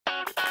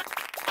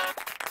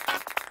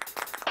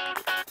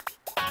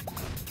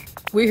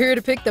We're here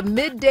to pick the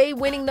midday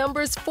winning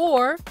numbers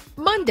for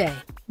Monday,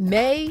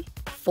 May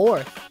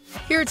 4th.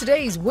 Here are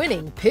today's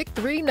winning Pick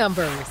 3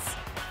 numbers.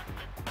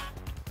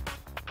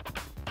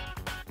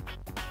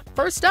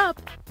 First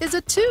up is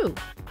a 2.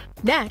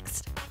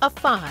 Next, a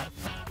 5.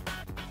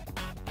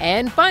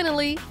 And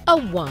finally, a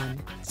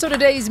 1. So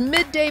today's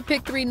midday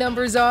Pick 3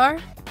 numbers are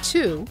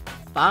 2,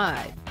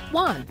 5,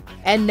 1.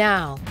 And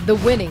now, the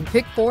winning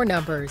Pick 4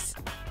 numbers.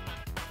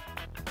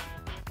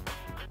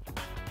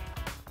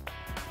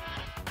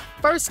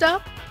 First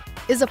up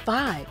is a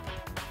 5.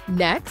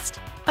 Next,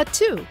 a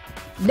 2.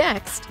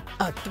 Next,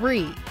 a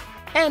 3.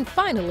 And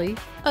finally,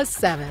 a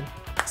 7.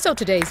 So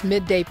today's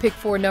midday Pick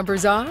 4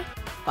 numbers are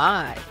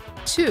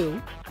 5,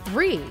 2,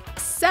 3,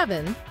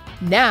 7.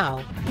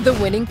 Now, the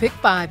winning Pick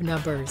 5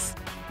 numbers.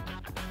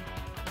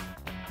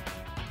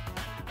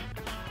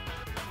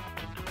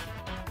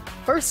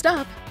 First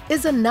up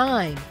is a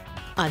 9.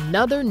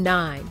 Another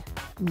 9.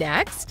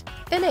 Next,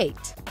 an 8.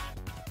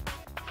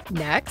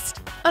 Next,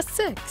 a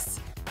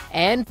 6.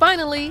 And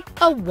finally,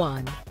 a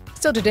 1.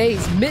 So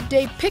today's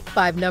midday Pick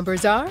 5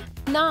 numbers are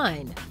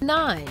 9,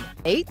 9,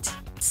 8,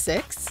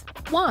 6,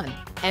 1.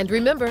 And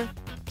remember,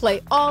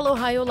 play all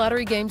Ohio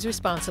Lottery games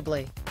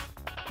responsibly.